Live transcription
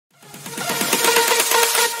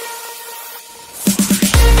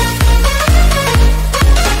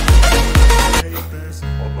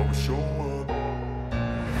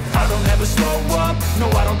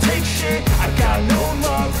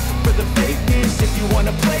you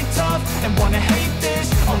wanna play tough and wanna hate this,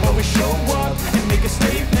 I'll always show up and make a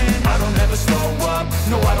statement. I don't ever slow up,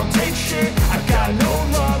 no I don't take shit. I got no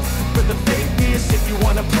love for the fakeness. If you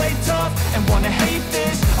wanna play tough and wanna hate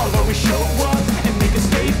this, I'll always show up and make a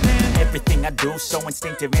statement. Everything I do so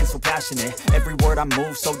instinctive and so passionate. Every word I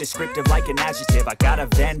move so descriptive like an adjective. I got a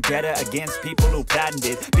vendetta against people who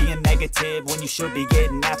patented being negative when you should be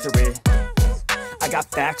getting after it. I got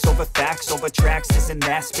facts over tracks, this and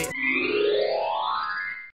that spit.